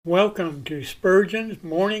Welcome to Spurgeon's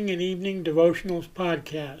Morning and Evening Devotionals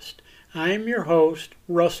podcast. I am your host,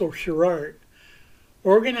 Russell Sherrard.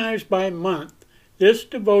 Organized by month, this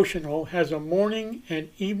devotional has a morning and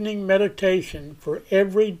evening meditation for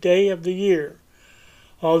every day of the year.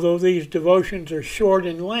 Although these devotions are short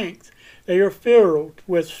in length, they are filled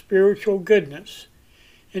with spiritual goodness.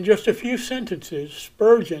 In just a few sentences,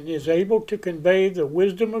 Spurgeon is able to convey the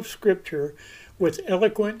wisdom of Scripture with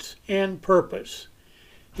eloquence and purpose.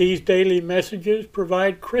 These daily messages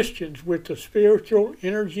provide Christians with the spiritual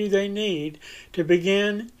energy they need to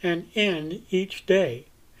begin and end each day.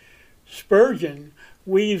 Spurgeon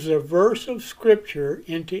weaves a verse of Scripture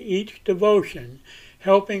into each devotion,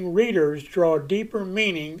 helping readers draw deeper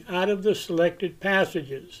meaning out of the selected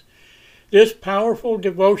passages. This powerful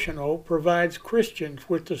devotional provides Christians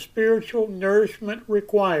with the spiritual nourishment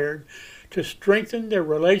required to strengthen their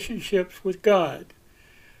relationships with God.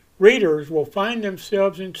 Readers will find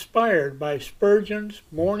themselves inspired by Spurgeon's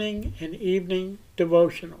morning and evening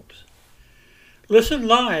devotionals. Listen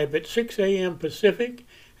live at 6 a.m. Pacific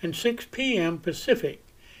and 6 p.m. Pacific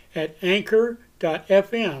at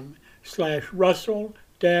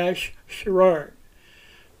anchor.fm/Russell-Sherrard.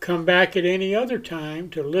 Come back at any other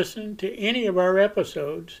time to listen to any of our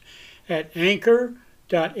episodes at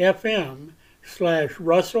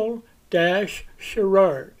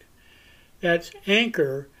anchor.fm/Russell-Sherrard. That's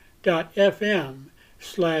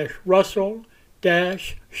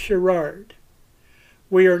anchor.fm/Russell-Sherrard.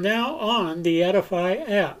 We are now on the Edify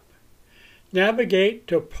app. Navigate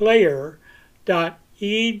to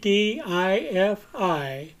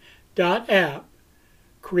player.edifi.app,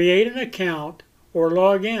 create an account, or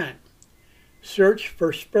log in. Search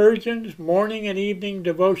for Spurgeon's Morning and Evening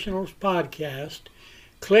Devotionals podcast,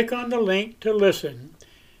 click on the link to listen,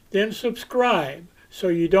 then subscribe so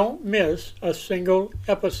you don't miss a single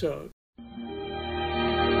episode.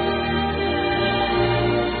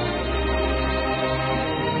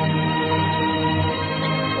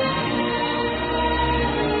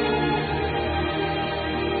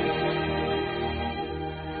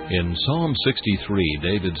 In Psalm 63,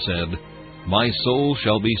 David said, "My soul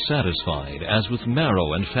shall be satisfied as with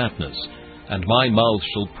marrow and fatness, and my mouth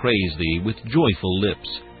shall praise thee with joyful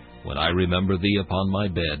lips, when I remember thee upon my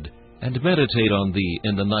bed, and meditate on thee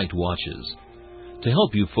in the night watches." To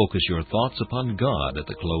help you focus your thoughts upon God at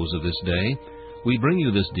the close of this day, we bring you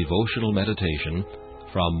this devotional meditation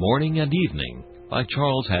from Morning and Evening by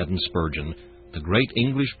Charles Haddon Spurgeon, the great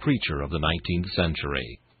English preacher of the 19th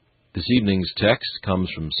century. This evening's text comes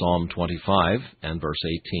from Psalm 25 and verse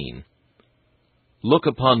 18. "Look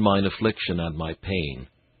upon mine affliction and my pain,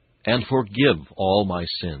 and forgive all my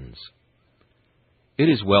sins." It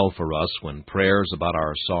is well for us when prayers about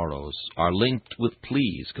our sorrows are linked with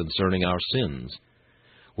pleas concerning our sins.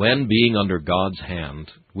 When, being under God's hand,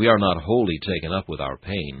 we are not wholly taken up with our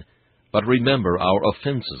pain, but remember our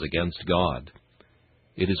offenses against God.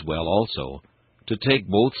 It is well also to take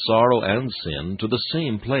both sorrow and sin to the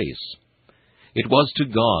same place. It was to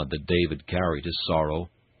God that David carried his sorrow.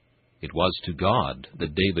 It was to God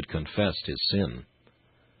that David confessed his sin.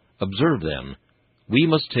 Observe, then, we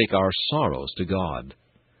must take our sorrows to God.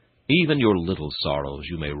 Even your little sorrows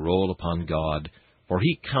you may roll upon God, for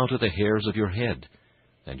He counteth the hairs of your head,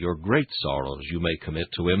 and your great sorrows you may commit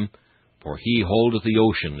to Him, for He holdeth the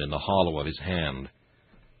ocean in the hollow of His hand.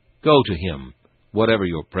 Go to Him, whatever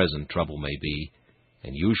your present trouble may be,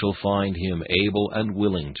 and you shall find Him able and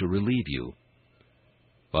willing to relieve you.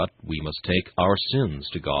 But we must take our sins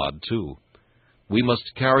to God, too. We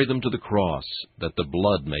must carry them to the cross, that the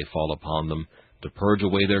blood may fall upon them, to purge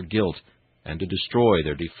away their guilt, and to destroy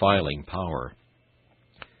their defiling power.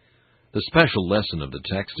 The special lesson of the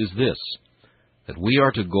text is this, that we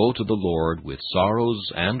are to go to the Lord with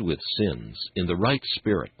sorrows and with sins in the right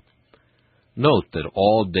spirit. Note that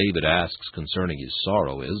all David asks concerning his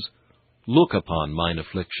sorrow is, "Look upon mine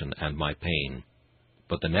affliction and my pain."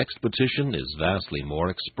 But the next petition is vastly more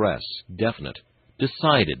express, definite,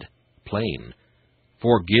 decided, plain.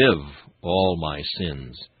 "Forgive all my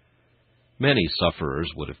sins." Many sufferers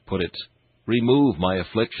would have put it, "Remove my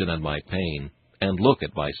affliction and my pain, and look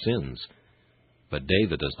at my sins." But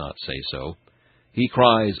David does not say so. He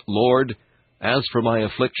cries, "Lord, as for my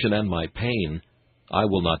affliction and my pain, I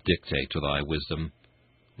will not dictate to thy wisdom.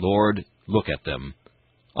 Lord, look at them.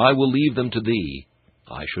 I will leave them to thee.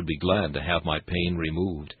 I should be glad to have my pain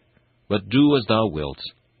removed, but do as thou wilt.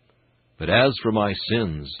 But as for my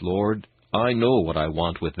sins, Lord, I know what I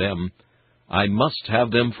want with them. I must have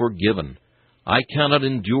them forgiven. I cannot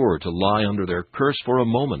endure to lie under their curse for a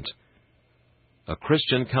moment." A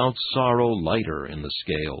Christian counts sorrow lighter in the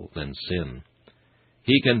scale than sin.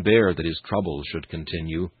 He can bear that his troubles should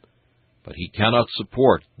continue, but he cannot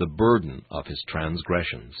support the burden of his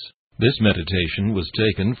transgressions. This meditation was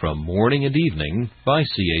taken from Morning and Evening by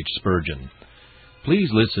C.H. Spurgeon. Please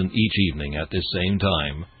listen each evening at this same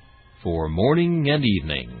time for Morning and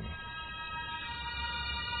Evening.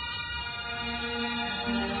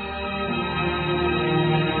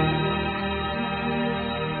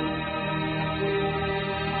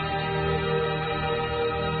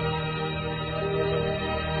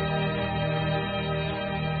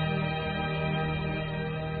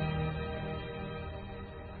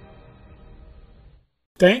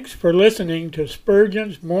 Thanks for listening to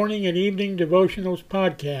Spurgeon's Morning and Evening Devotionals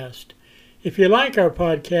podcast. If you like our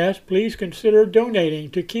podcast, please consider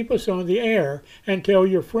donating to keep us on the air and tell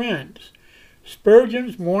your friends.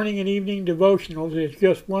 Spurgeon's Morning and Evening Devotionals is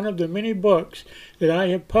just one of the many books that I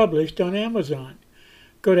have published on Amazon.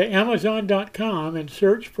 Go to Amazon.com and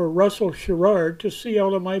search for Russell Sherrard to see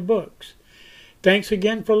all of my books. Thanks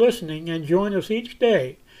again for listening, and join us each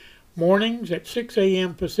day, mornings at 6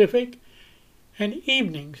 a.m. Pacific, and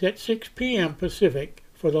evenings at 6 p.m. Pacific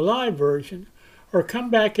for the live version, or come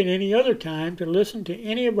back at any other time to listen to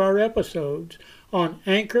any of our episodes on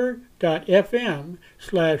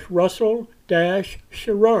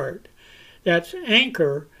anchor.fm/Russell-Sherrard. That's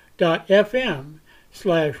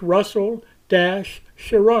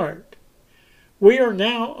anchor.fm/Russell-Sherrard. We are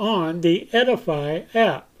now on the Edify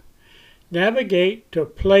app. Navigate to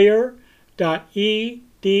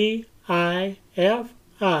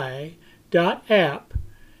player.edifi.app.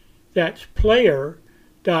 That's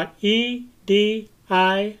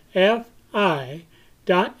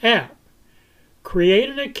player.edifi.app. Create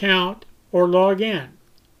an account or log in.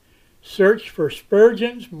 Search for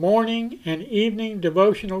Spurgeon's Morning and Evening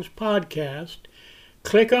Devotionals podcast.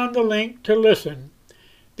 Click on the link to listen,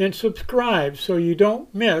 then subscribe so you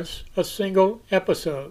don't miss a single episode.